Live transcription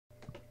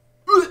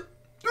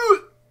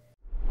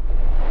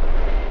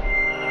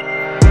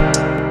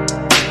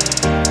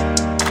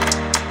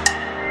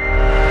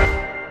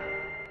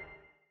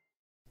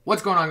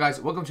What's going on, guys?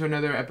 Welcome to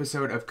another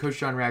episode of Coach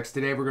John Reacts.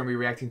 Today we're going to be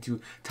reacting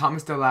to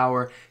Thomas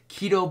Delauer,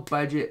 Keto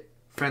Budget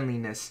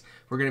Friendliness.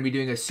 We're going to be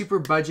doing a super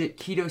budget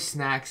keto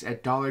snacks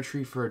at Dollar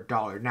Tree for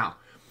 $1. Now,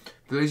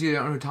 for those of you that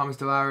don't know who Thomas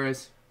Delauer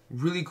is,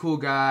 really cool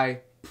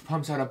guy,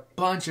 pumps out a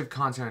bunch of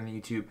content on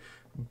YouTube,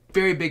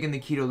 very big in the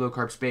keto low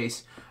carb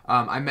space.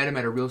 I met him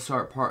at a Real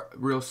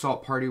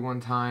Salt party one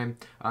time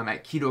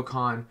at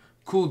KetoCon.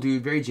 Cool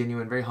dude, very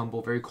genuine, very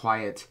humble, very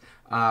quiet.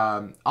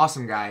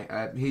 Awesome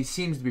guy. He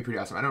seems to be pretty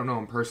awesome. I don't know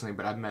him personally,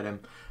 but I've met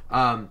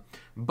him.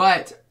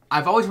 But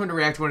I've always wanted to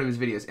react to one of his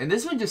videos, and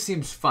this one just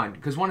seems fun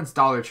because one, it's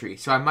Dollar Tree,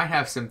 so I might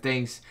have some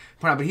things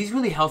put out. But he's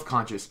really health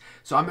conscious,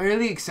 so I'm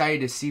really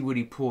excited to see what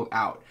he pulled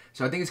out.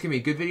 So I think it's gonna be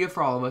a good video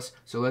for all of us.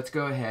 So let's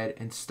go ahead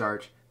and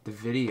start the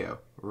video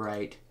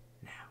right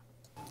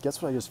now.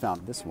 Guess what I just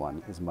found? This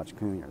one is much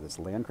cleaner. This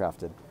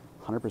land-crafted,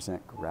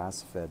 100%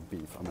 grass-fed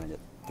beef. I'm gonna get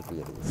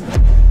 3 of these.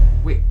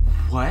 Wait,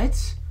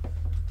 what?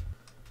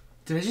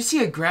 Did I just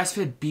see a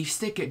grass-fed beef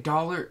stick at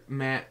Dollar?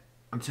 Man,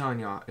 I'm telling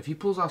y'all, if he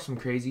pulls off some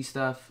crazy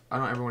stuff, I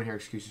don't ever want to hear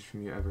excuses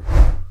from you, ever.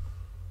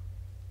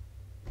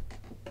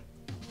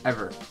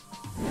 Ever.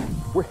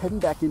 We're heading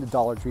back into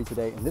Dollar Tree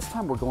today, and this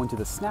time we're going to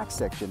the snack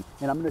section,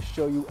 and I'm going to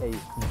show you a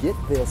get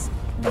this,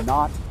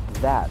 not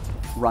that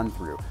run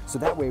through. So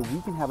that way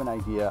we can have an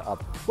idea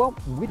of, well,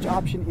 which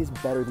option is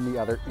better than the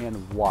other and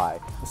why.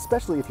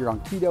 Especially if you're on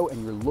keto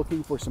and you're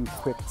looking for some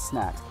quick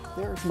snacks.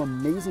 There are some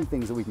amazing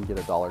things that we can get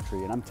at Dollar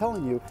Tree, and I'm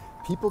telling you,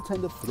 people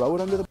tend to throw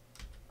it under the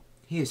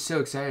He is so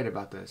excited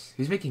about this.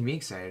 He's making me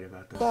excited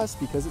about this. bus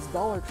because it's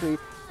Dollar Tree,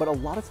 but a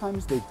lot of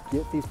times they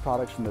get these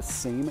products from the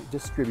same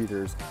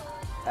distributors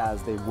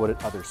as they would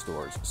at other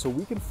stores. So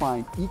we can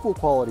find equal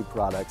quality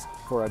products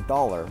for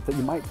 $1 that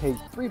you might pay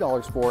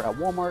 $3 for at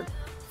Walmart,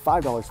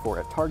 $5 for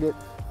at Target,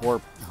 or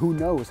who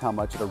knows how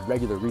much at a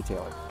regular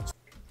retailer.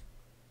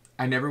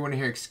 I never want to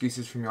hear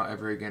excuses from y'all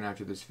ever again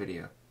after this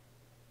video.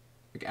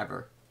 Like,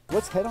 ever.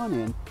 Let's head on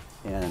in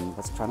and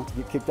let's try not to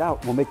get kicked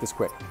out. We'll make this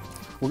quick.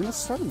 We're gonna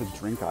start in the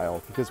drink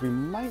aisle because we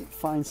might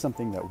find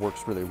something that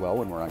works really well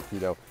when we're on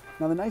keto.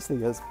 Now the nice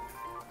thing is,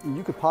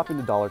 you could pop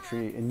into Dollar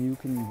Tree and you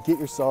can get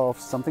yourself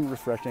something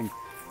refreshing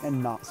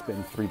and not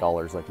spend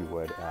 $3 like you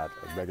would at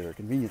a regular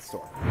convenience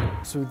store.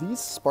 So these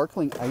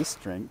sparkling ice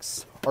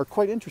drinks are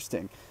quite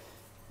interesting.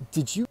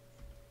 Did you?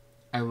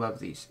 I love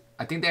these.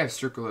 I think they have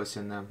sucralose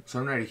in them, so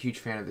I'm not a huge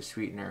fan of the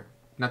sweetener.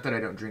 Not that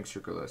I don't drink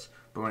sucralose,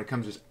 but when it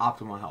comes to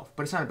optimal health.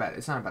 But it's not a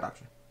bad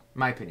option.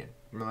 My opinion.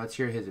 Well, let's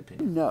hear his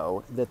opinion.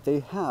 Know that they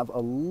have a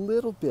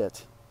little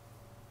bit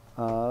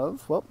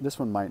of, well, this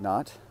one might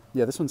not.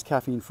 Yeah, this one's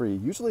caffeine free.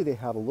 Usually they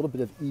have a little bit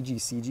of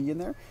EGCG in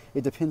there.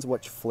 It depends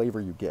which flavor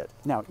you get.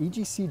 Now,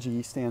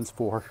 EGCG stands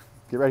for,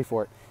 get ready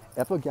for it,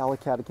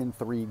 epigallocatechin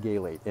 3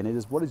 gallate, and it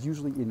is what is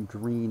usually in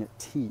green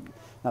tea.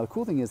 Now, the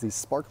cool thing is these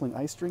sparkling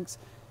ice drinks,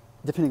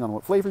 depending on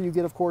what flavor you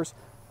get, of course,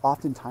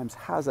 oftentimes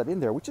has that in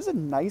there, which is a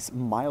nice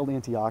mild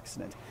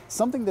antioxidant.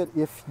 Something that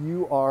if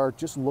you are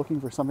just looking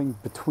for something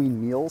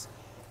between meals,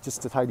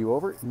 just to tide you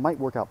over, it might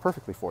work out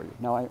perfectly for you.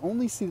 Now, I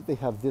only see that they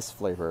have this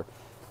flavor.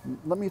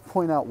 Let me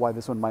point out why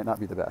this one might not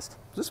be the best.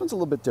 This one's a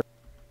little bit different.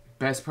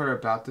 Best part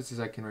about this is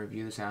I can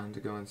review this. I don't have to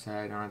go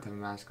inside. I don't have to have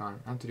a mask on. I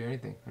don't have to do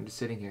anything. I'm just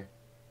sitting here,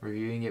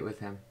 reviewing it with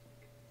him.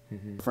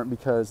 Different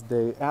because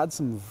they add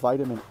some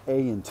vitamin A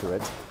into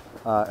it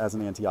as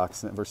an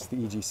antioxidant versus the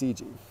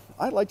EGCG.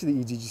 I liked the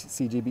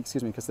EGCG,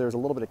 excuse me, because there's a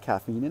little bit of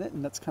caffeine in it,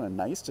 and that's kind of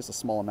nice, just a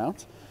small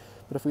amount.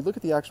 But if we look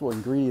at the actual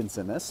ingredients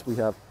in this, we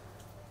have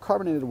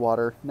carbonated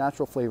water,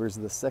 natural flavors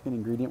is the second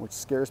ingredient, which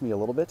scares me a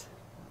little bit,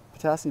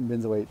 potassium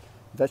benzoate,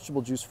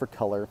 vegetable juice for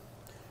color,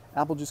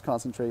 apple juice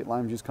concentrate,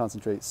 lime juice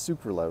concentrate,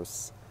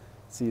 sucralose.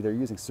 See, they're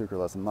using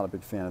sucralose. I'm not a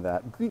big fan of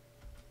that.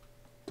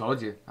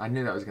 Told you. I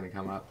knew that was going to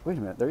come up. Wait a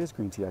minute, there is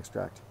green tea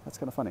extract. That's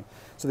kind of funny.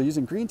 So they're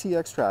using green tea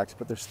extract,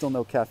 but there's still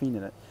no caffeine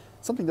in it.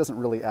 Something doesn't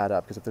really add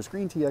up, because if there's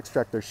green tea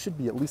extract, there should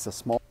be at least a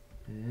small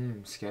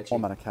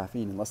amount of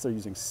caffeine, unless they're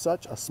using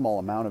such a small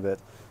amount of it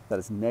that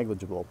it's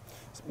negligible,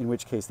 in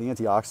which case the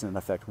antioxidant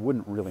effect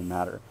wouldn't really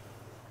matter.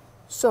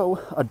 So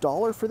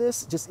 $1 for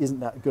this just isn't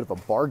that good of a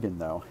bargain,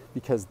 though,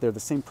 because they're the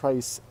same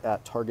price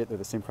at Target, they're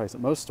the same price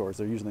at most stores,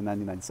 they're usually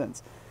 99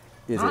 cents.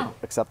 Is it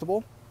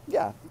acceptable?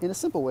 Yeah, in a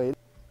simple way.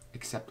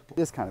 Acceptable. It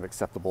is kind of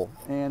acceptable,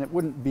 and it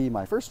wouldn't be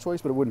my first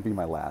choice, but it wouldn't be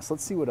my last.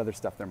 Let's see what other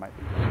stuff there might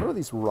be. What are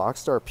these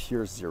Rockstar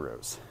Pure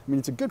Zeros? I mean,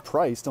 it's a good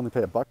price to only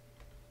pay $1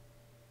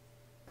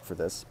 for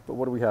this, but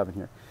what do we have in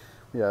here?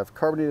 We have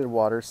carbonated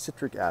water,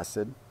 citric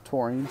acid,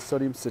 taurine,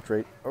 sodium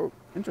citrate, oh,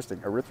 interesting,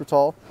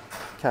 erythritol,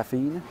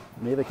 caffeine,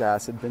 maleic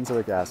acid,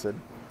 benzoic acid,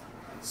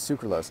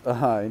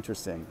 sucralose.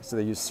 Interesting. So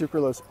they use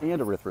sucralose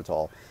and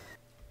erythritol.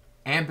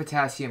 And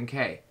potassium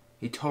K.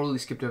 He totally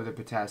skipped over the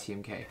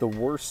potassium K. The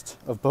worst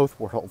of both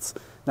worlds.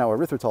 Now,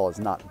 erythritol is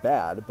not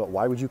bad, but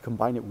why would you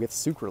combine it with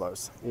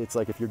sucralose? It's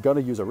like if you're going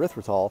to use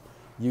erythritol,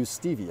 use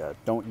stevia,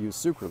 don't use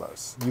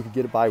sucralose. You could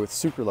get it by with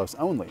sucralose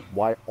only.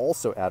 Why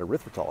also add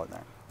erythritol in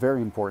there?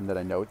 Very important that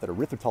I note that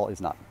erythritol is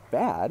not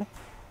bad.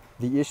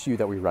 The issue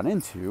that we run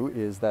into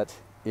is that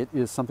It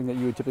is something that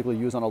you would typically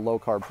use on a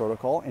low-carb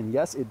protocol, and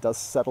yes, it does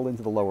settle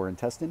into the lower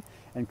intestine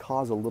and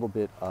cause a little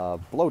bit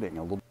of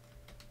bloating.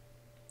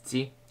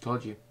 See?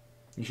 Told you.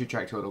 You should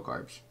track total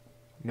carbs.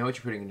 Know what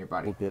you're putting in your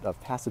body. A bit of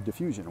passive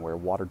diffusion where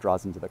water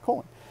draws into the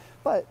colon.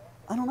 But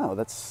I don't know,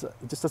 it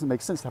just doesn't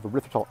make sense to have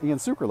erythritol and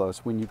sucralose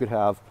when you could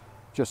have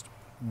just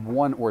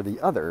one or the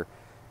other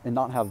and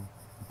not have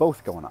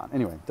both going on.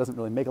 Anyway, it doesn't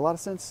really make a lot of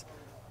sense.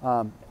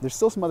 There's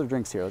still some other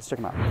drinks here. Let's check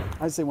them out.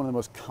 I'd say one of the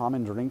most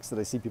common drinks that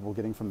I see people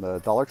getting from the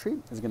Dollar Tree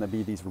is going to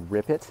be these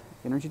Rip It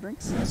energy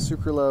drinks.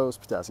 Sucralose,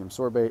 potassium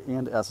sorbate,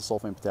 and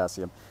acesulfame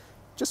potassium.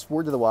 Just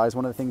word to the wise,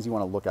 one of the things you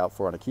want to look out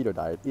for on a keto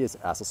diet is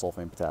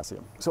acesulfame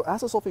potassium. So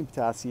acesulfame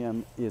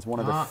potassium is one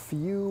of the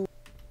few...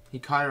 He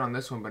caught it on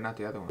this one, but not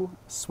the other one.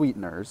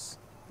 Sweeteners.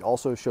 It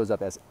also shows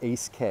up as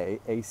ACE-K,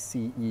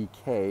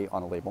 A-C-E-K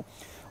on a label.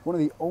 One of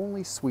the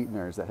only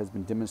sweeteners that has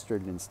been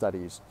demonstrated in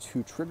studies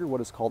to trigger what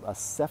is called a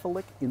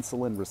cephalic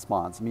insulin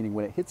response, meaning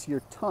when it hits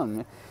your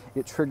tongue,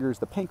 it triggers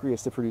the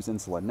pancreas to produce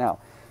insulin. Now,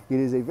 it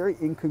is a very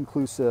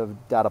inconclusive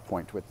data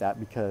point with that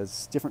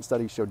because different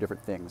studies show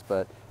different things,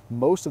 but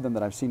most of them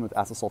that I've seen with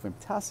acesulfame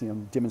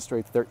potassium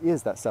demonstrate that there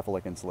is that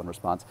cephalic insulin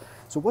response.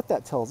 So what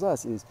that tells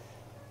us is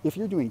if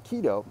you're doing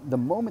keto, the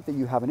moment that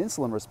you have an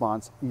insulin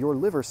response, your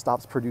liver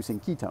stops producing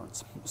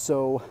ketones.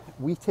 So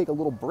we take a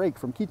little break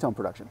from ketone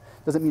production.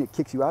 Doesn't mean it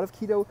kicks you out of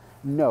keto,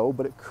 no,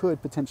 but it could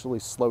potentially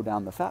slow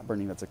down the fat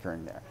burning that's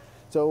occurring there.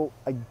 So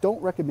I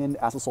don't recommend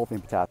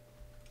acesulfame potassium.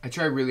 I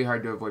try really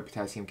hard to avoid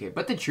potassium K,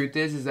 but the truth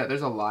is that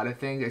there's a lot of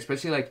things,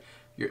 especially like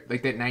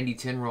that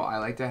 90-10 rule I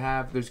like to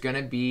have. There's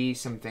gonna be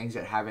some things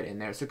that have it in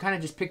there, so kind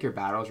of just pick your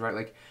battles, right?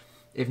 Like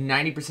if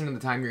 90% of the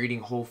time you're eating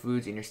whole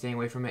foods and you're staying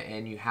away from it,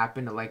 and you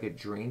happen to like a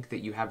drink that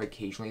you have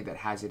occasionally that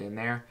has it in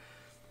there,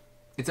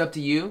 it's up to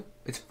you.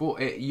 It's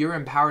full. You're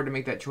empowered to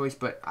make that choice,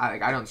 but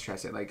I don't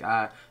stress it. Like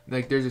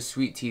there's a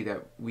sweet tea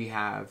that we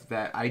have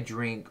that I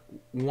drink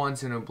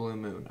once in a blue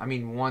moon. I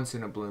mean, once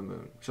in a blue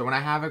moon. So when I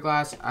have a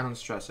glass, I don't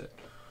stress it.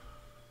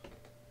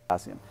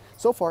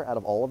 So far, out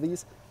of all of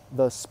these,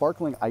 the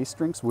sparkling ice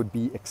drinks would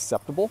be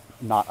acceptable,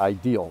 not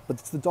ideal. But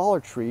it's the Dollar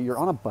Tree, you're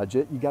on a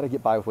budget, you gotta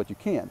get by with what you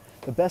can.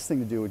 The best thing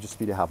to do would just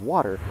be to have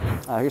water.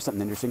 Here's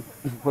something interesting.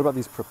 What about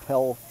these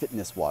Propel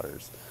Fitness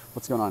Waters?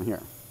 What's going on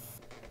here?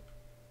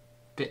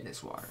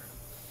 Fitness water.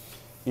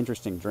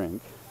 Interesting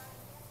drink.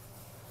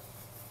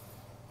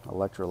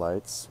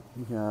 Electrolytes.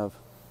 We have,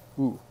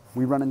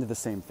 we run into the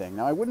same thing.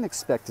 Now I wouldn't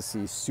expect to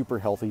see super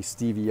healthy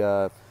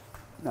stevia,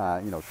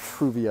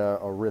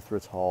 Truvia,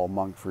 erythritol,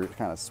 monk fruit,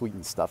 kind of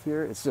sweetened stuff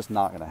here. It's just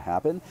not going to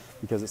happen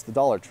because it's the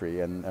Dollar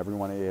Tree and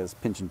everyone is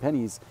pinching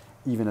pennies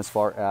even as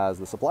far as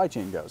the supply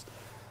chain goes.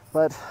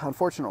 But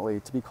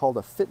unfortunately, to be called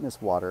a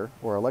fitness water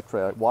or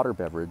electrolyte water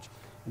beverage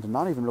and to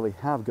not even really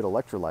have good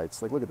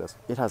electrolytes, like look at this.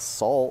 It has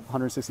salt,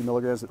 160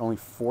 milligrams, and only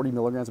 40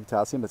 milligrams of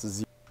potassium.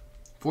 That's a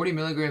 40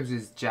 milligrams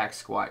is jack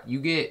squat. You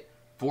get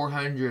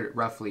 400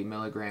 roughly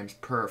milligrams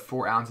per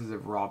 4 ounces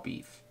of raw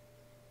beef.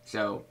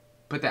 So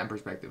put that in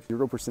perspective.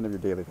 0% of your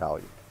daily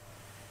value.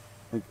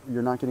 Like,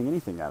 you're not getting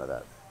anything out of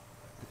that.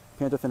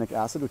 Pantothenic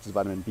acid, which is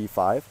vitamin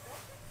B5,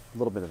 a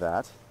little bit of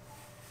that.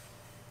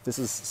 This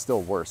is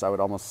still worse. I would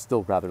almost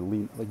still rather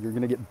lean, like you're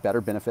gonna get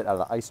better benefit out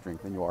of the ice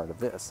drink than you are out of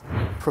this.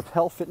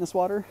 Propel Fitness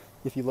Water,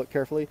 if you look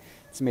carefully,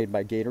 it's made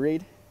by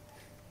Gatorade.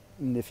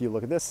 And if you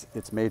look at this,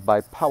 it's made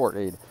by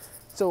Powerade.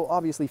 So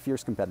obviously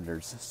fierce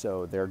competitors,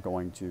 so they're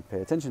going to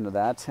pay attention to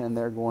that and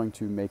they're going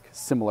to make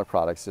similar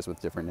products just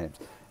with different names.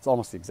 It's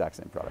almost the exact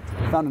same product.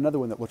 I found another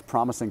one that looked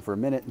promising for a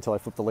minute until I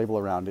flipped the label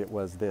around. It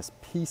was this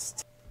Peace.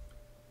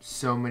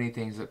 So many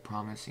things look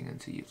promising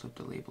until you flip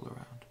the label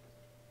around.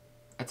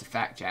 That's a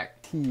fact,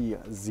 Jack.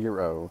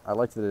 T0. I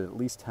liked that it at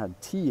least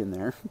had tea in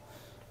there.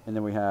 And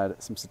then we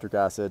had some citric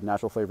acid,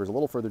 natural flavors a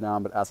little further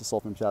down, but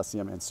acesulfame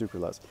potassium and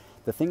sucralose.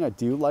 The thing I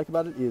do like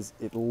about it is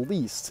at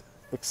least,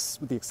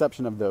 with the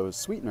exception of those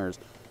sweeteners,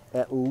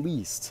 at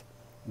least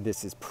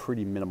this is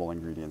pretty minimal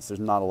ingredients. There's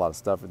not a lot of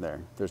stuff in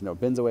there. There's no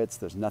benzoates,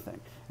 there's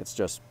nothing. It's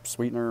just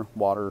sweetener,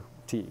 water,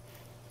 tea.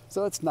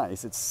 So it's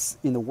nice. It's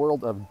in the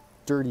world of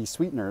dirty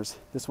sweeteners,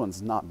 this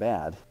one's not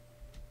bad.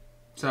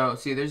 So,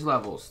 see, there's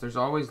levels. There's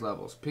always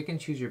levels. Pick and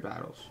choose your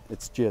battles.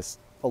 It's just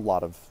a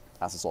lot of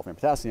acesulfame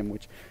potassium,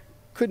 which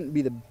couldn't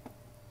be the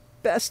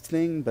best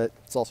thing, but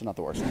it's also not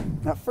the worst.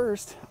 At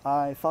first,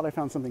 I thought I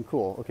found something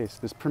cool. Okay, so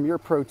this Premier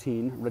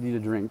Protein, ready to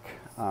drink,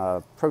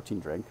 protein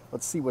drink.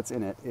 Let's see what's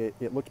in it.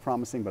 It looked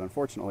promising, but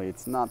unfortunately,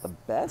 it's not the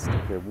best.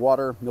 Okay,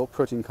 water, milk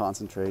protein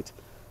concentrate.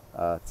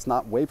 It's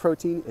not whey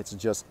protein, it's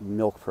just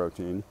milk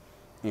protein.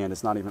 And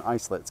it's not even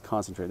isolate, it's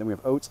concentrate. Then we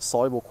have oats,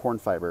 soluble corn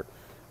fiber,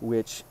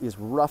 which is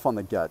rough on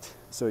the gut.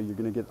 So you're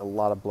gonna get a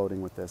lot of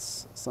bloating with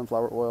this.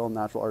 Sunflower oil,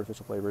 natural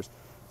artificial flavors,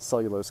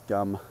 cellulose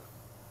gum,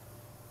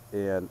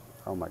 and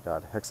oh my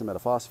God,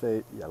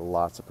 hexametaphosphate, yeah,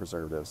 lots of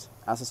preservatives.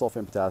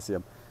 Acesulfame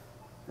potassium,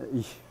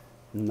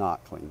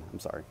 not clean, I'm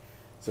sorry.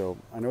 So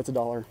I know it's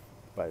 $1,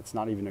 but it's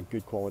not even a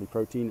good quality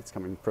protein. It's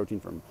coming protein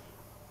from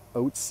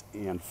oats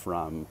and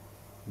from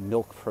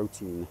milk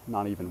protein,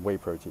 not even whey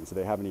protein. So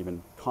they haven't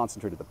even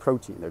concentrated the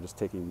protein. They're just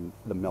taking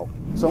the milk.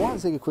 So I want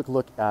to take a quick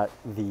look at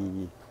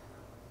the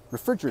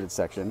refrigerated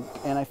section,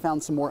 and I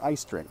found some more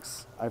ice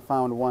drinks. I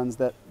found ones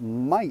that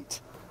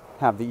might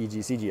have the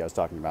EGCG I was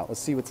talking about.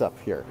 Let's see what's up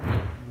here.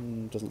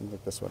 Doesn't look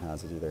like this one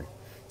has it either.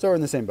 So we're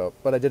in the same boat,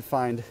 but I did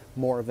find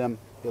more of them,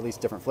 at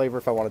least different flavor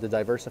if I wanted to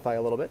diversify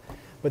a little bit.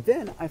 But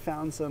then I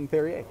found some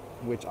Perrier,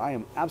 which I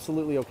am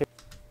absolutely okay.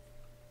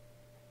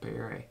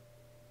 Perrier.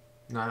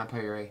 No, not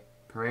Perrier.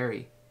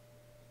 Perrier.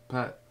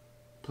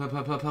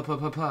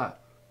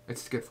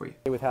 It's good for you.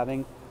 With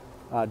having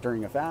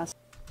during a fast.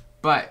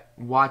 But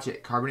watch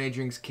it. Carbonated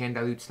drinks can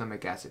dilute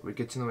stomach acid, which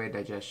gets in the way of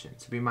digestion.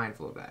 So be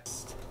mindful of that.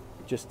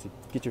 Just to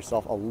get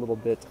yourself a little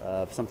bit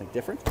of something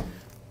different.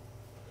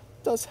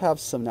 It does have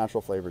some natural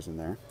flavors in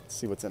there. Let's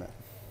see what's in it.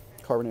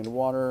 Carbonated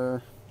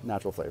water,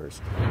 natural flavors.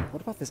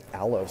 What about this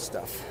aloe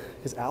stuff?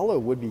 Because aloe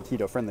would be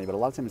keto friendly, but a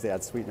lot of times they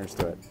add sweeteners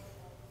to it.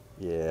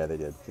 Yeah, they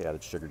did. They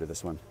added sugar to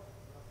this one.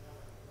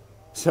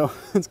 So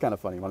it's kind of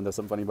funny. You want to know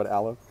something funny about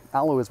aloe?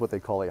 Aloe is what they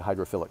call a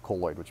hydrophilic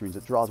colloid, which means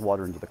it draws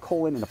water into the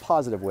colon in a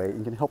positive way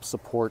and can help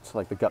support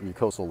like the gut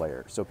mucosal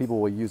layer. So people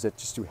will use it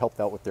just to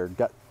help out with their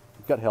gut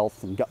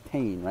health and gut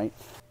pain, right?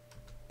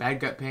 Bad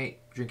gut pain,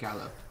 drink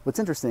aloe. What's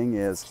interesting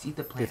is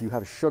if you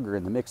have sugar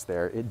in the mix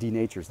there, it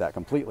denatures that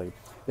completely.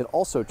 It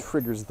also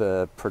triggers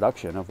the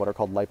production of what are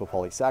called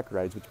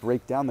lipopolysaccharides, which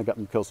break down the gut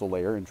mucosal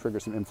layer and trigger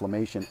some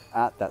inflammation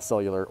at that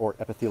cellular or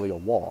epithelial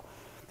wall.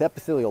 The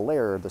epithelial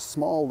layer are the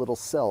small little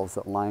cells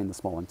that line the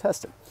small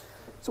intestine.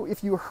 So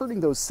if you're hurting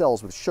those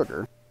cells with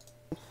sugar,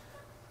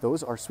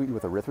 those are sweetened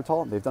with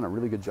erythritol. They've done a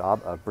really good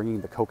job of bringing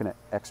the coconut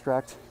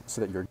extract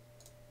so that you're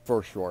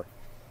for sure.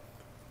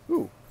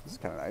 Ooh, this is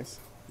kind of nice.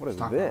 What is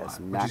this?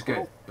 Which is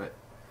good, but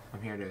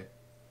I'm here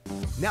to.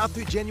 Now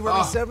through January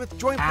 7th,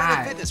 join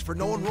Planet Fitness for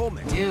no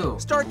enrollment. Ew.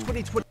 Start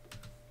 2020.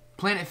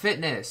 Planet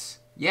Fitness.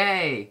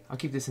 Yay! I'll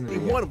keep this in the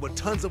video. With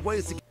tons of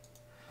ways to.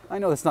 I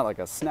know that's not like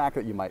a snack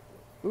that you might.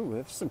 Ooh,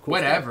 that's some cool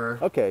Whatever.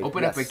 stuff. Okay.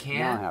 Open up a can.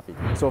 Now I'm happy.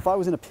 So if I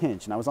was in a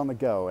pinch and I was on the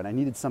go and I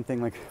needed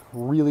something like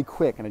really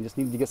quick and I just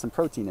needed to get some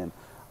protein in,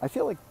 I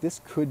feel like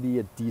this could be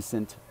a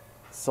decent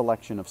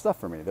selection of stuff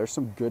for me. There's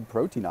some good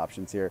protein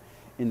options here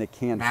in the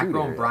canned food area.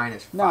 Mackerel and brine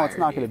is fire. Now it's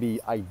not going to be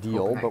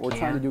ideal, but we're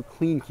trying to do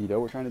clean keto.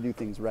 We're trying to do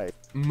things right.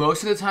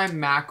 Most of the time,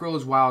 mackerel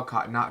is wild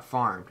caught, not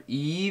farmed.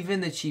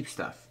 Even the cheap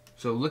stuff.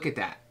 So look at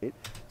that.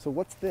 So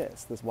what's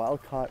this? This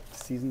wild caught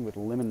seasoned with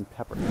lemon and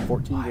pepper.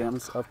 14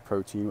 grams of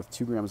protein with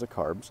 2 grams of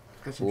carbs.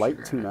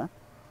 Light tuna,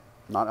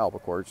 not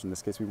albacore, which in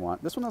this case we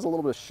want. This one has a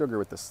little bit of sugar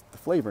with the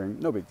flavoring,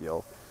 no big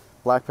deal.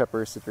 Black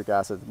pepper, citric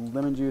acid,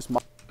 lemon juice.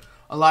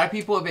 A lot of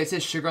people, if it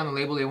says sugar on the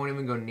label, they won't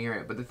even go near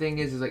it. But the thing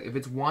is like if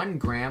it's 1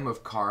 gram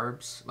of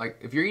carbs, like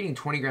if you're eating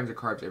 20 grams of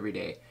carbs every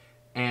day,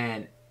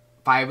 and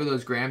 5 of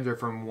those grams are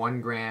from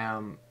 1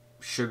 gram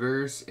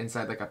sugars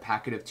inside like a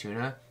packet of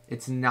tuna,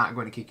 it's not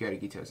going to kick you out of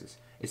ketosis.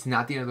 It's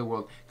not the end of the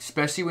world,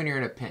 especially when you're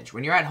in a pinch.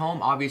 When you're at home,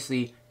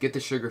 obviously, get the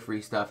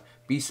sugar-free stuff.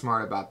 Be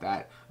smart about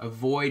that.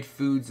 Avoid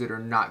foods that are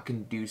not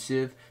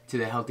conducive to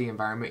the healthy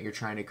environment you're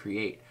trying to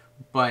create.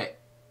 But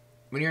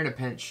when you're in a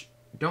pinch,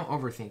 don't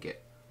overthink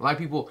it. A lot of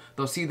people,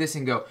 they'll see this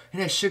and go, it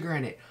has sugar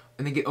in it,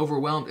 and they get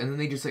overwhelmed, and then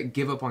they just like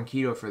give up on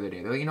keto for the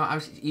day. They're like, you know, I'm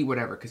just eat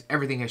whatever because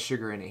everything has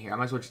sugar in it here. I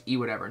might as well just eat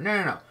whatever.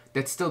 No.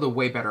 That's still the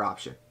way better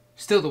option.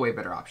 Still the way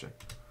better option.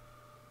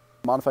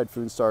 Modified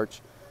food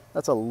starch.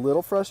 That's a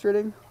little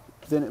frustrating.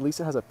 Then at least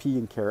it has a pea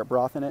and carrot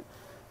broth in it.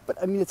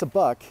 But I mean, it's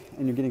 $1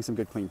 and you're getting some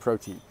good clean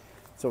protein.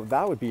 So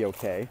that would be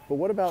okay. But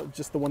what about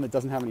just the one that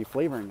doesn't have any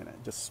flavoring in it?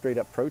 Just straight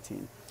up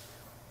protein.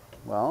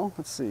 Well,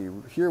 let's see.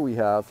 Here we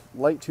have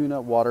light tuna,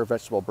 water,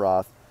 vegetable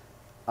broth.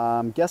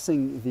 I'm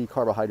guessing the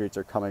carbohydrates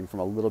are coming from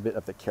a little bit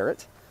of the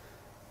carrot.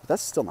 But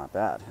that's still not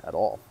bad at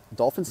all.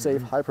 Dolphin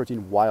safe, high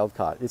protein, wild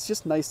caught. It's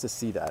just nice to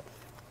see that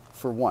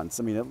for once.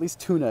 I mean, at least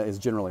tuna is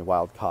generally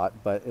wild caught,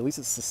 but at least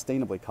it's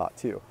sustainably caught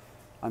too.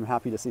 I'm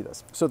happy to see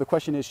this. So the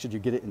question is, should you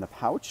get it in the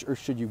pouch or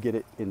should you get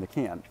it in the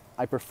can?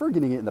 I prefer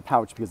getting it in the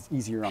pouch because it's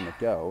easier on the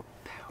go.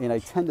 And I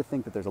tend to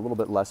think that there's a little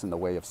bit less in the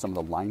way of some of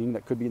the lining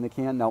that could be in the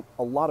can. Now,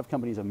 a lot of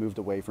companies have moved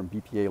away from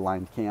BPA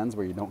lined cans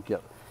where you don't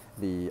get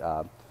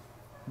the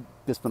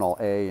bisphenol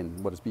A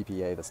and what is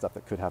BPA, the stuff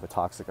that could have a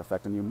toxic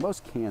effect on you.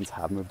 Most cans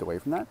have moved away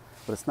from that,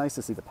 but it's nice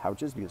to see the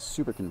pouches because it's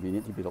super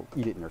convenient to be able to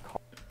eat it in your car.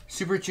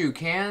 Super true.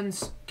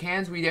 Cans,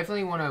 we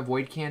definitely want to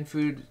avoid canned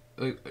food.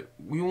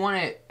 We want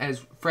it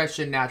as fresh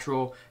and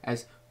natural,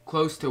 as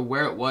close to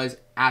where it was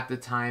at the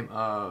time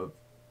of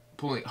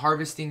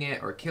harvesting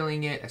it or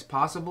killing it as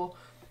possible.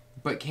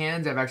 But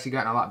cans have actually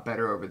gotten a lot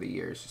better over the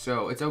years,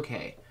 so it's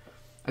okay.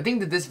 I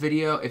think that this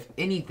video, if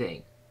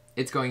anything,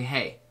 it's going,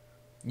 hey,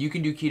 you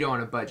can do keto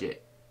on a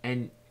budget,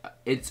 and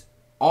it's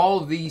all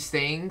these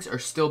things are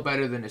still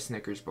better than a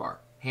Snickers bar,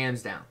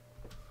 hands down.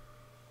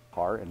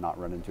 Car and not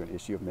run into an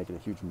issue of making a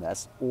huge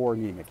mess or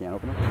needing a can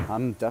opener.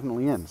 I'm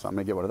definitely in, so I'm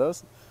gonna get one of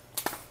those.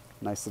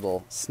 Nice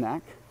little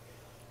snack.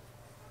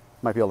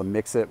 Might be able to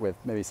mix it with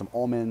maybe some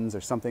almonds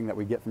or something that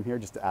we get from here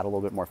just to add a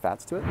little bit more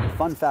fats to it.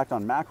 Fun fact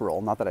on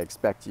mackerel, not that I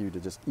expect you to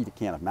just eat a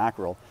can of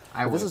mackerel,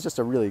 but this is just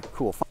a really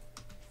cool fun.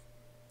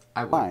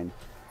 I would. Fine,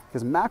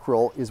 because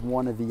mackerel is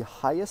one of the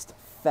highest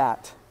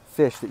fat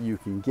fish that you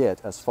can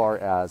get as far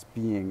as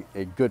being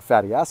a good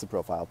fatty acid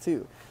profile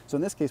too. So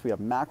in this case, we have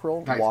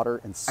mackerel, Guys, water,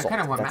 and salt. I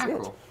kind of want That's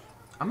mackerel. it.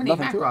 I'm gonna eat Nothing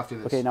to mackerel it. after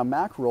this. Okay, now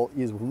mackerel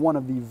is one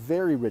of the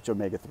very rich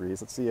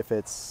omega-3s. Let's see if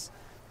does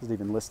it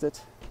even list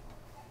it?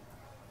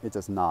 It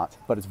does not,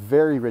 but it's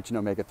very rich in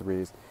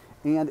omega-3s.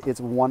 And it's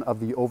one of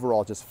the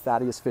overall just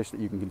fattiest fish that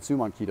you can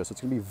consume on keto. So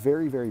it's gonna be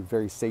very, very,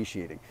 very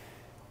satiating.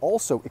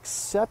 Also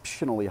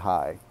exceptionally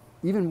high,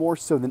 even more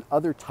so than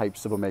other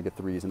types of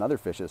omega-3s and other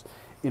fishes,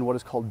 in what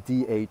is called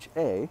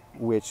DHA,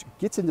 which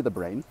gets into the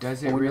brain.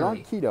 Does it and when you're on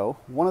really? keto,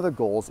 one of the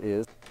goals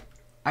is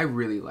I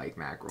really like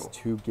mackerel.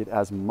 to get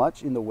as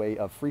much in the way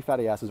of free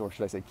fatty acids, or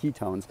should I say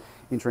ketones,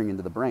 entering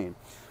into the brain.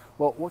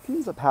 Well, what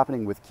ends up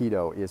happening with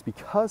keto is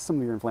because some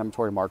of your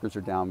inflammatory markers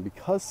are down,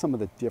 because some of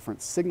the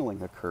different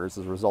signaling occurs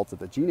as a result of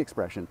the gene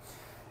expression,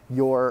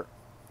 your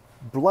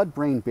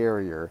blood-brain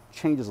barrier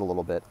changes a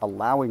little bit,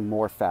 allowing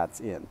more fats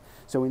in.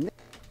 So in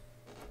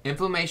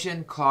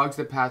Inflammation clogs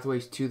the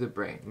pathways to the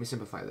brain. Let me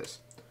simplify this.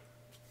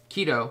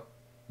 Keto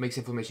makes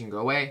inflammation go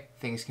away.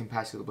 Things can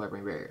pass through the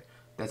blood-brain barrier.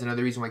 That's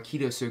another reason why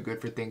keto is so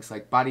good for things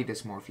like body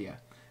dysmorphia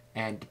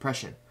and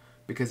depression,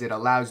 because it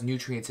allows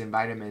nutrients and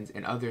vitamins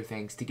and other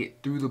things to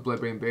get through the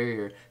blood-brain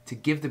barrier to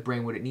give the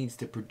brain what it needs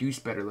to produce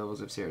better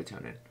levels of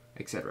serotonin,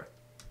 etc.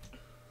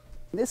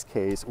 this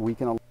case, we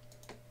can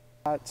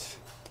okay,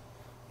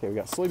 we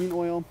got soybean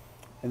oil,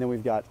 and then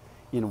we've got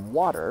in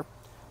water.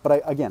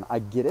 But again, I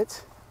get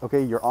it.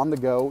 Okay, you're on the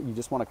go. You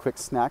just want a quick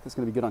snack that's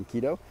going to be good on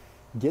keto.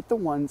 Get the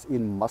ones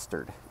in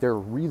mustard. They're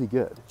really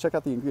good. Check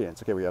out the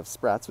ingredients. Okay, we have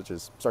sprats, which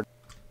is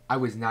I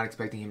was not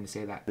expecting him to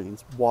say that.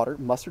 sardines, water,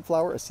 mustard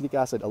flour, acetic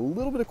acid, a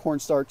little bit of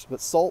cornstarch,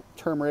 but salt,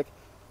 turmeric,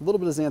 a little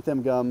bit of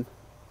xanthan gum,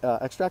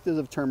 extractives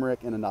of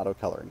turmeric, and annatto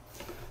coloring.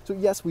 So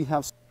yes, we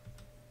have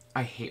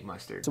I hate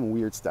mustard. some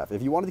weird stuff.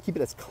 If you wanted to keep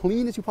it as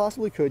clean as you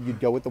possibly could, you'd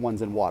go with the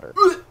ones in water.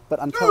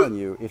 But I'm telling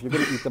you, if you're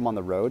going to eat them on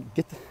the road,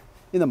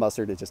 in the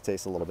mustard. It just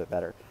tastes a little bit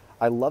better.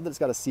 I love that it's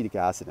got acetic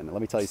acid in it.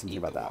 Let me tell you something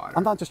about that. Water.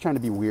 I'm not just trying to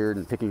be weird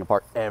and picking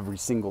apart every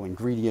single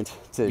ingredient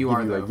to give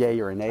you a yay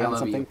or a nay on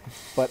something.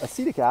 But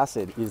acetic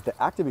acid is the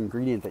active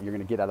ingredient that you're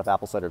going to get out of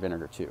apple cider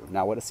vinegar too.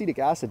 Now, what acetic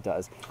acid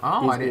does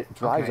is it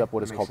drives up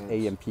what is called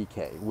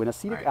AMPK. When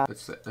acetic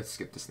acid, let's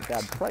skip this next.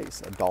 bad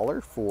price,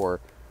 $1 for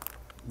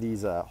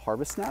these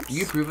harvest snaps. Do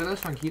you approve of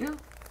those on keto?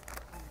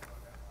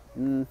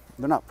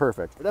 They're not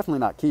perfect. They're definitely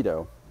not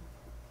keto.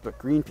 But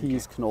green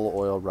peas, canola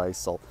oil, rice,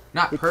 salt.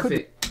 Not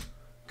perfect.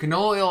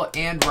 Canola oil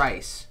and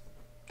rice.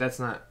 That's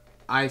not.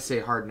 I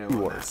say hard no on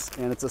worse. that.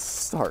 And it's a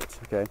start.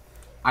 Okay.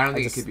 I don't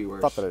think it could be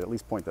worse. Thought that I'd at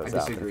least point those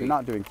out. But if you're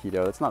not doing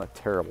keto, that's not a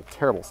terrible,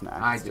 terrible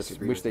snack. I just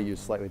disagree wish with they you.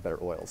 used slightly better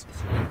oils.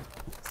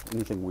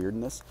 Anything weird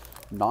in this?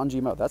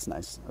 Non-GMO. That's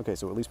nice. Okay,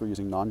 so at least we're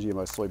using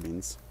non-GMO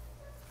soybeans.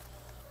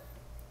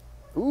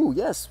 Ooh,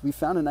 yes, we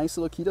found a nice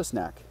little keto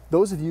snack.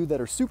 Those of you that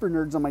are super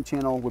nerds on my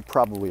channel would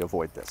probably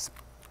avoid this.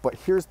 But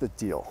here's the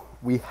deal.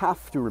 We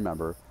have to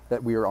remember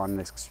that we are on an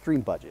extreme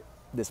budget.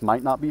 This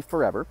might not be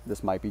forever.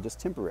 This might be just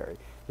temporary.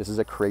 This is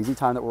a crazy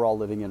time that we're all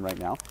living in right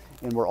now,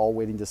 and we're all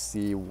waiting to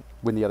see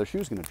when the other shoe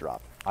is going to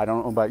drop. I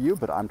don't know about you,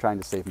 but I'm trying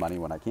to save money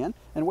when I can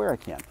and where I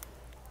can.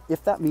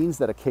 If that means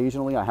that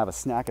occasionally I have a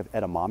snack of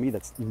edamame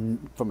that's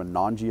from a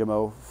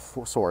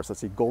non-GMO source,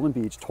 let's see, Golden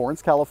Beach,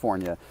 Torrance,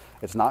 California,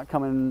 it's not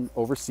coming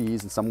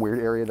overseas in some weird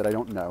area that I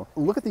don't know.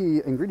 Look at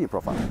the ingredient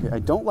profile. I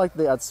don't like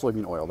they add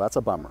soybean oil. That's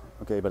a bummer,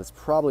 okay? But it's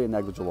probably a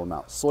negligible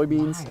amount.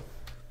 Soybeans. Why?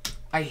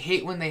 I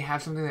hate when they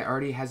have something that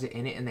already has it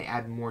in it and they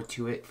add more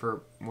to it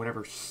for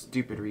whatever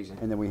stupid reason.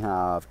 And then we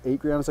have 8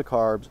 grams of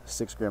carbs,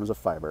 6 grams of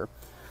fiber.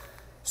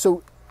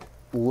 So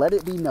let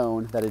it be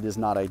known that it is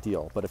not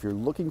ideal. But if you're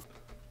looking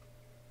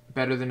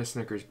Better than a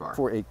Snickers bar.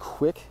 for a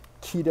quick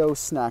keto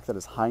snack that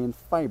is high in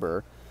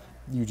fiber,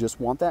 you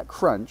just want that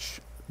crunch,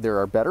 there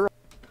are better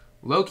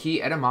Low-key,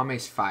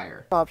 edamame's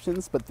fire.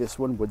 options, but this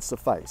one would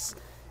suffice.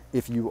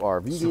 If you are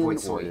vegan avoid or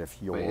soy, if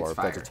but it's you're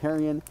fire.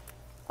 vegetarian,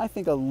 I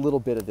think a little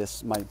bit of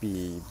this might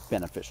be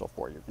beneficial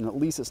for you. And at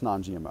least it's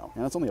non-GMO.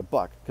 And it's only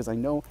 $1 because I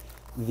know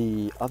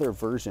the other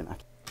version.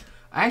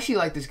 I actually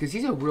like this because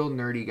he's a real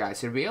nerdy guy.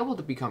 So to be able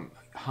to become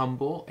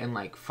humble and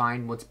like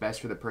find what's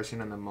best for the person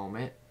in the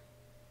moment,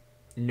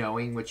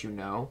 knowing what you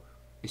know,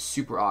 is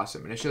super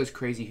awesome. And it shows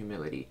crazy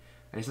humility.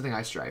 And it's something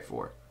I strive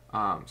for.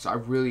 So I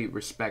really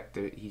respect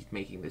that he's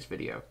making this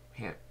video.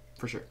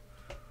 For sure.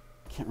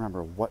 I can't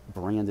remember what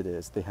brand it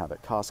is. They have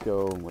at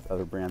Costco and with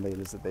other brand it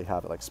is that they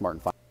have it like Smart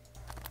and Fine.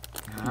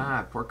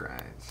 Ah, pork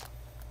rinds.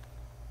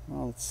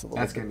 Well, it's a That's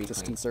little gonna bit be clean.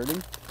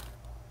 disconcerting.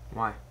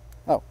 Why?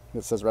 Oh,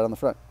 it says right on the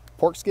front.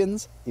 Pork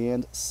skins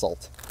and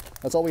salt.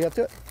 That's all we have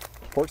to it.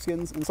 Pork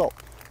skins and salt.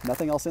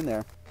 Nothing else in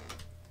there.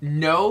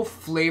 No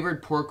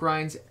flavored pork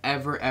rinds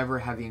ever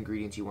have the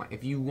ingredients you want.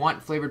 If you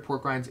want flavored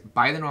pork rinds,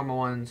 buy the normal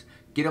ones,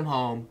 get them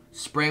home,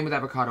 spray them with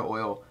avocado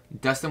oil,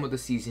 dust them with the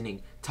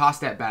seasoning, toss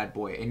that bad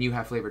boy, and you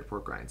have flavored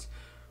pork rinds.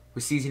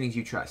 With seasonings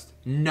you trust.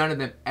 None of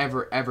them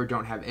ever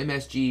don't have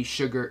MSG,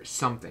 sugar,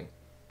 something.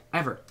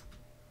 Ever.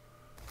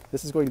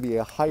 This is going to be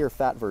a higher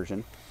fat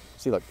version.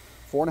 See, look,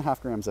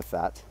 4.5 grams of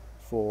fat,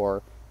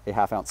 for a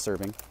 ½ ounce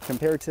serving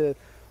compared to,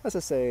 let's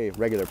just say,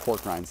 regular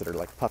pork rinds that are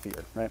like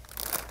puffier, right?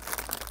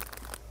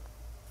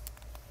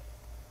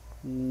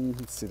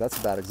 Let's see, that's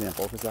a bad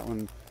example because that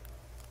one,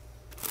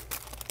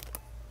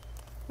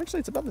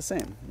 actually it's about the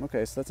same.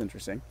 Okay, so that's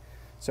interesting.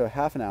 So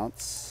 ½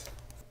 ounce.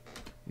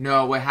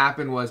 No, what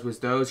happened was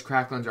those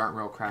cracklins aren't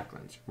real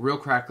cracklins. Real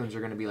cracklins are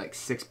going to be like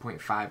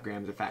 6.5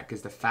 grams of fat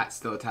because the fat's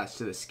still attached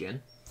to the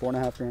skin.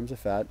 4.5 grams of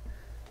fat.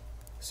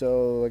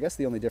 So I guess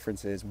the only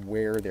difference is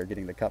where they're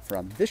getting the cut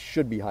from. This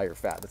should be higher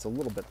fat. That's a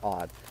little bit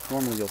odd.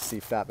 Normally you'll see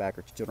fatback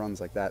or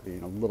chicharrones like that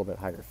being a little bit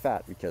higher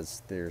fat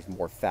because there's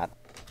more fat.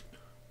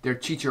 They're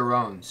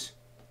chicharrones.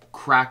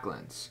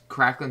 Cracklins.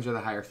 Cracklins are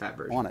the higher fat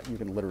version. On it, you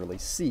can literally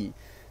see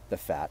the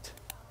fat,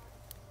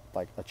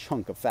 like a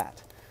chunk of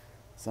fat.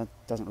 So that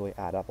doesn't really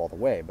add up all the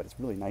way, but it's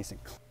really nice and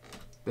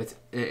It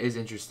is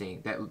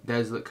interesting. That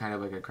does look kind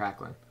of like a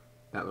cracklin.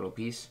 That little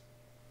piece.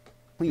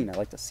 clean. I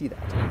like to see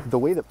that. The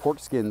way that pork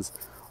skins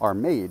are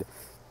made,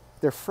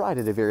 they're fried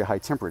at a very high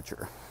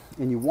temperature,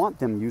 and you want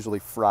them usually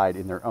fried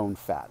in their own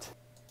fat.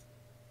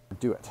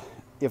 Do it.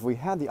 If we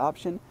had the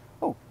option,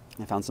 oh,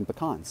 I found some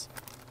pecans.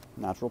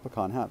 Natural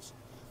pecan halves.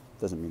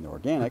 Doesn't mean they're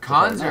organic.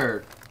 Pecans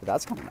are but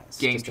that's kind of nice.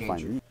 game just to find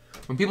changer.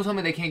 When people tell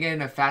me they can't get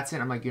enough fats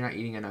in, I'm like, you're not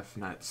eating enough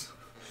nuts.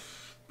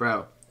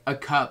 Bro, a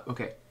cup,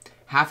 okay,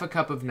 half a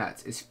cup of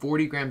nuts is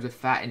 40 grams of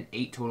fat and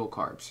 8 total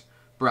carbs.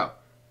 Bro,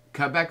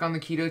 cut back on the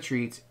keto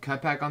treats,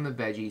 cut back on the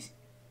veggies,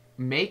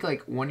 make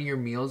like one of your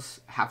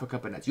meals half a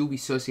cup of nuts. You'll be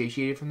so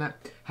satiated from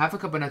that. Half a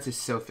cup of nuts is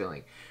so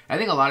filling. I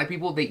think a lot of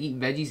people, they eat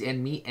veggies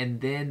and meat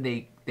and then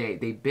they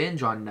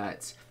binge on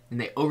nuts and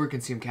they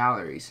overconsume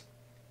calories.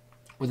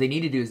 What they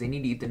need to do is they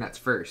need to eat the nuts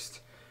first.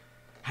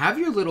 Have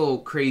your little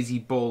crazy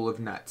bowl of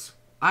nuts.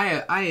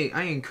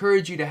 I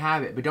encourage you to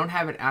have it, but don't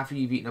have it after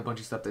you've eaten a bunch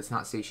of stuff that's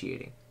not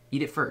satiating.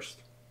 Eat it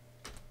first.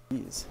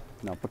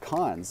 Now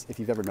pecans, if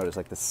you've ever noticed,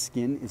 like the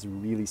skin is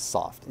really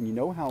soft, and you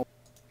know how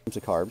grams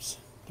of carbs,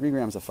 3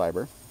 grams of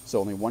fiber, so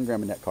only 1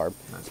 gram of net carb,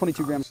 That's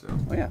 22 grams. though.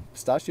 Oh yeah,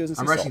 pistachios and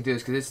sea I'm rushing salt. through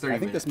this because it's 30 I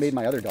think minutes. this made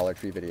my other Dollar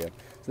Tree video. So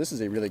this is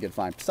a really good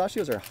find.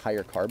 Pistachios are a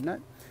higher carb nut,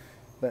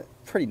 but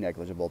pretty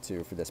negligible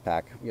too for this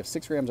pack. We have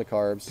 6 grams of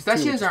carbs.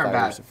 Pistachios aren't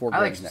bad. 4 I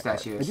like grams net carb.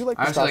 pistachios. I do like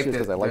I also like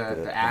pistachios because I like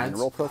the the ads.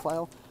 mineral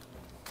profile.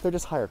 They're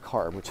just higher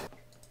carb, which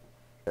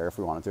there if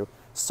we wanted to.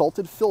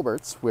 Salted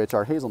filberts, which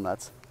are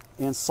hazelnuts,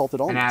 and salted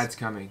An almonds. ad's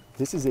coming.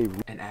 This is a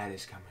An ad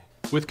is coming.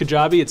 With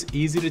Kajabi, it's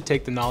easy to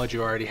take the knowledge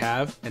you already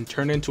have and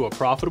turn it into a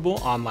profitable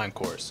online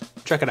course.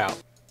 Check it out.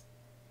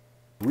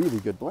 really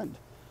good blend.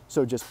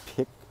 So just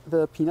pick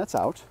the peanuts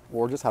out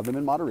or just have them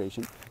in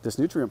moderation. This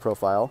nutrient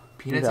profile,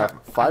 Peanuts we have are,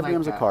 5 I like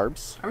grams that. of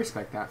carbs, I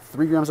respect that.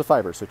 3 grams of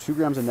fiber, so 2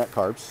 grams of net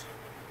carbs.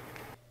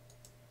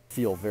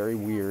 Feel very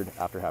weird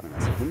after having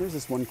this. Then there's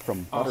this one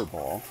from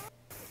Butterball,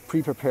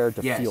 pre-prepared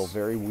to Yes. feel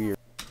very weird.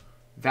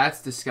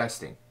 That's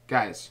disgusting.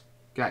 Guys,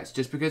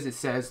 just because it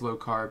says low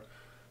carb,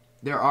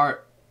 there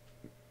are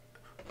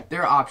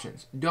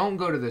options. Don't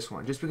go to this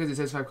one. Just because it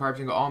says 5 carbs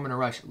and go, oh, I'm in a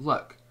rush.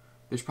 Look,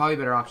 there's probably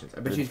better options. I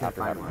bet you can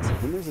After find having one.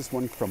 this. Then there's this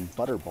one from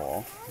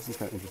Butterball. This is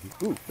kind of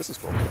interesting. Ooh, this is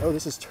cool. Oh,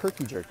 this is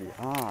turkey jerky.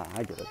 Ah,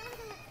 I get it.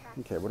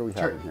 Okay, what do we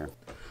have in here?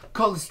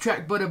 Call this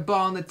track Butterball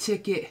on the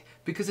ticket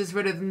because it's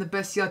better than the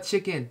best y'all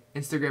chicken.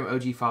 Instagram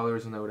OG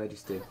followers will know what I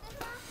just did.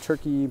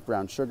 Turkey,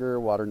 brown sugar,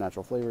 water,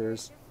 natural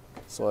flavors,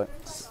 soy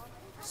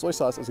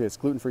sauce. Okay, it's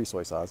gluten-free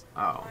soy sauce.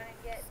 Oh.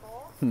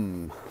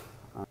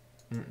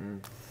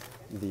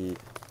 The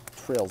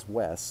Trails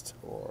West,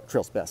 or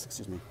Trails Best,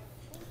 excuse me,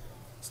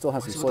 still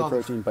has What's some with soy all the-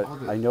 protein, but all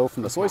the- I know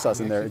from the soy sauce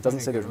in there, makes it doesn't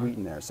me say think there's of wheat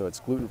in there, so it's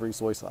gluten-free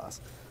soy sauce,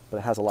 but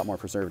it has a lot more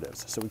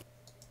preservatives. So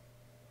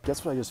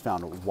guess what I just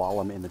found while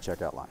I'm in the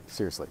checkout line?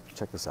 Seriously,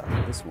 check this out.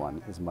 This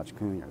one is much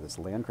cleaner. This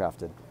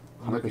landcrafted,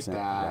 100%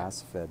 that.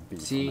 grass-fed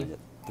beef. See? I'm gonna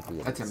get 3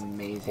 of That's these.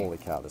 amazing. Holy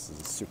cow, this is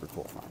a super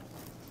cool find.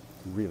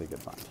 Really good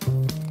find.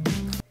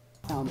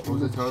 Found What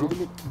was the total?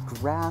 legitimate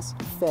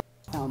grass-fed.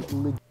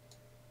 Found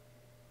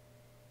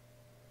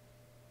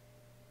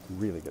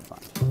really good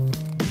find.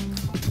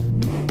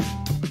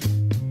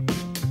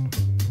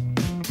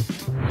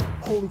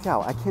 Holy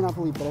cow, I cannot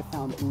believe that I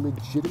found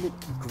legitimate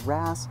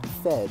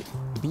grass-fed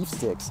beef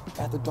sticks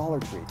at the Dollar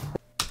Tree.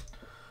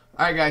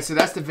 Alright guys, so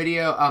that's the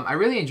video. I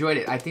really enjoyed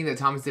it. I think that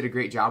Thomas did a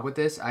great job with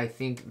this. I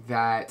think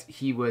that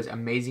he was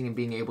amazing in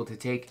being able to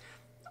take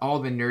all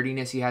the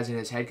nerdiness he has in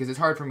his head, because it's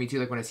hard for me too,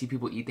 like when I see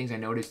people eat things, I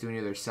know what it's doing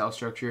to their cell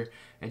structure,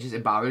 and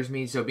it bothers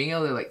me. So being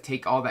able to like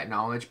take all that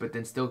knowledge, but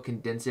then still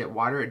condense it,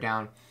 water it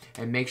down,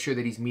 and make sure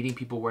that he's meeting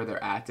people where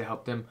they're at to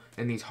help them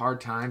in these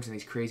hard times and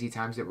these crazy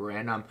times that we're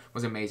in,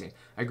 was amazing.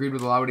 I agreed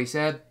with a lot of what he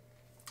said.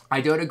 I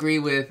don't agree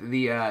with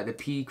the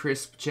pea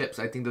crisp chips.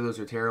 I think that those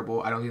are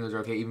terrible. I don't think those are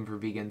okay even for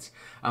vegans.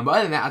 But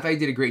other than that, I thought he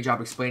did a great job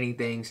explaining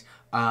things.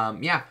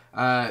 Yeah.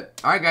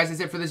 Alright guys,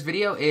 that's it for this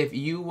video. If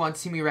you want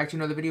to see me react to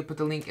another video, put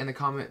the link in the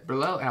comment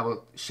below and I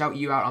will shout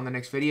you out on the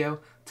next video.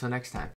 Till next time.